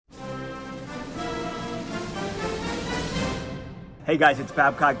Hey guys, it's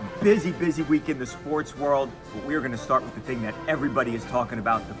Babcock. Busy week in the sports world, but we're going to start with the thing that everybody is talking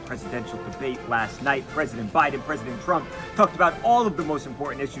about, the presidential debate last night. President Biden, President Trump talked about all of the most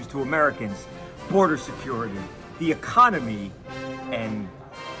important issues to Americans: border security, the economy, and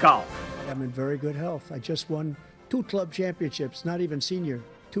golf. I'm in very good health. I just won 2 club championships, not even senior,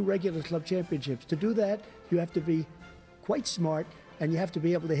 2 regular club championships. To do that, you have to be quite smart, and you have to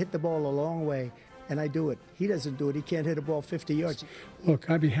be able to hit the ball a long way. And I do it. He doesn't do it. He can't hit a ball 50 yards. Look,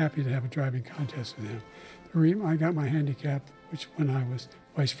 I'd be happy to have a driving contest with him. The reason I got my handicap, which when I was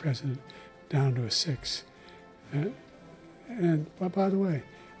vice president, down to a 6. But by the way,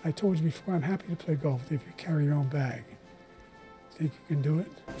 I told you before, I'm happy to play golf if you carry your own bag. Think you can do it?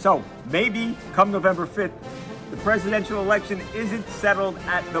 So maybe come November 5th, the presidential election isn't settled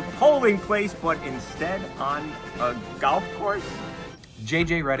at the polling place, but instead on a golf course?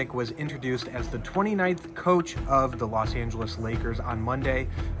 JJ Redick was introduced as the 29th coach of the Los Angeles Lakers on Monday,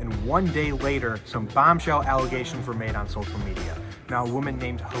 and 1 day later, some bombshell allegations were made on social media. Now, a woman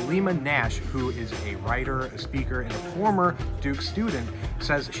named Halima Nash, who is a writer, a speaker, and a former Duke student,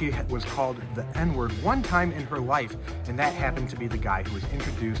 says she was called the N-word 1 time in her life, and that happened to be the guy who was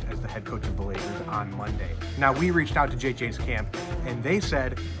introduced as the head coach of the Lakers on Monday. Now, we reached out to JJ's camp, and they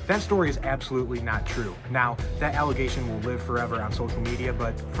said that story is absolutely not true. Now, that allegation will live forever on social media,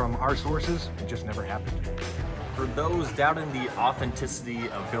 but from our sources, it just never happened. For those doubting the authenticity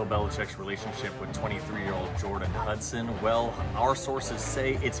of Bill Belichick's relationship with 23-year-old Jordan Hudson, well, our sources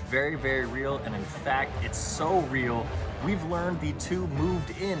say it's very, very real, and in fact, it's so real, we've learned the two moved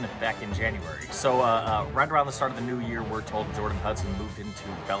in back in January. So right around the start of the new year, we're told Jordan Hudson moved into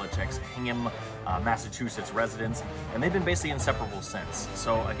Belichick's Hingham, Massachusetts residence, and they've been basically inseparable since.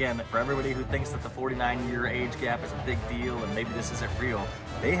 So again, for everybody who thinks that the 49-year age gap is a big deal and maybe this isn't real,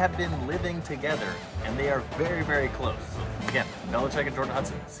 they have been living together and they are very, very close. So again, Belichick and Jordan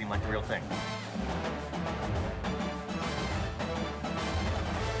Hudson seem like the real thing.